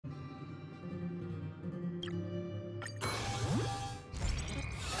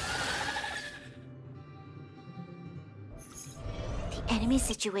Enemy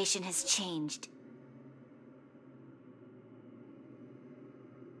situation has changed.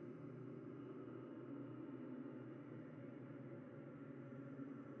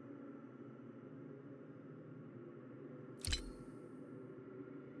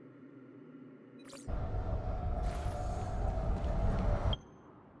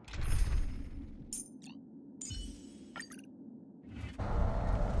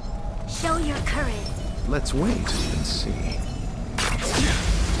 Show your courage. Let's wait and see.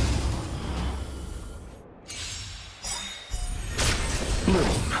 Bloom.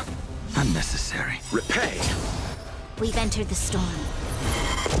 Unnecessary. Repay! We've entered the storm.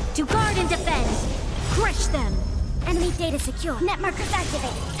 To guard and defend! Crush them! Enemy data secure. Net markers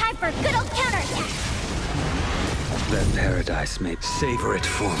activated. Time for a good old counterattack! That paradise may savor it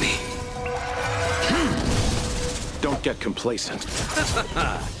for me. Don't get complacent.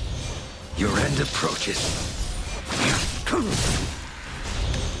 Your end approaches.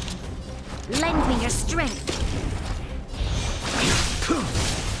 Lend me your strength.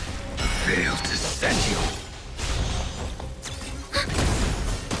 Fail to send you.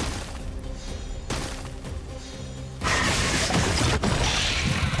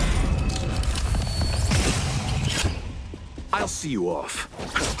 I'll see you off.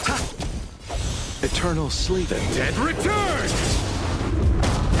 Eternal sleep. The dead return!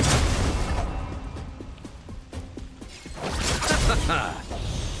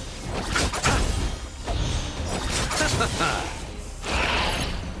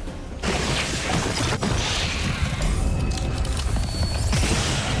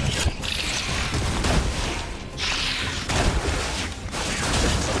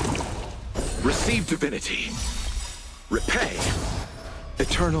 Receive divinity. Repay.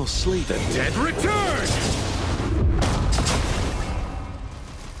 Eternal sleep. The dead return!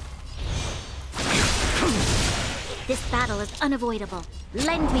 This battle is unavoidable.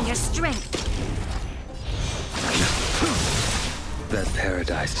 Lend me your strength. That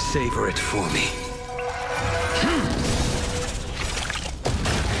paradise, savor it for me.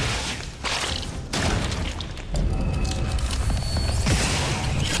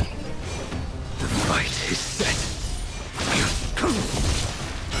 The fight is set.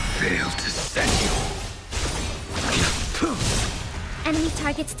 Fail to send you. Enemy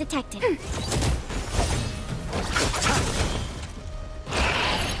targets detected.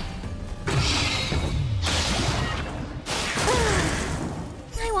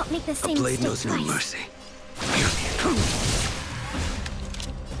 I won't make the same Blade mistake knows no twice. mercy.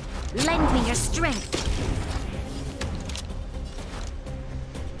 Lend me your strength.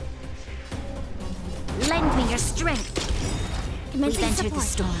 Lend me your strength. We've entered the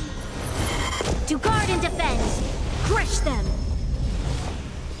storm. To guard and defend. Crush them.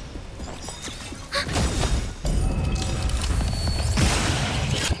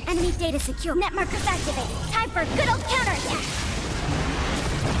 Enemy data secure. Net markers activated. Time for a good old counterattack.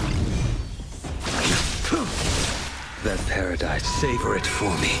 That paradise, savor it for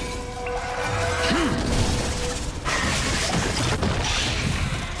me.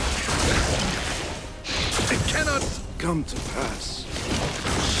 It cannot come to pass.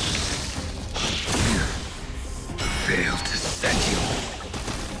 Fail to send you.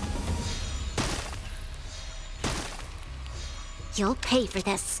 You'll pay for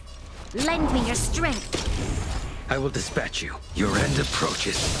this. Lend me your strength. I will dispatch you. Your end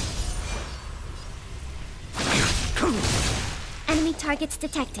approaches. Enemy targets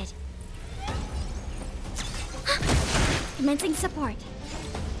detected. Commencing support.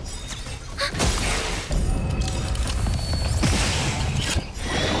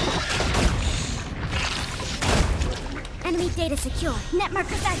 Enemy data secure. Net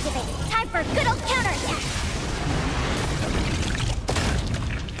markers activated. Time for a good old counterattack.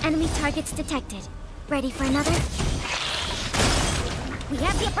 Enemy targets detected. Ready for another? We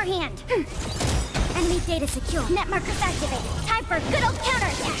have the upper hand. Enemy data secure. Net markers activated. Time for a good old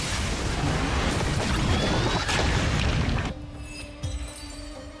counterattack.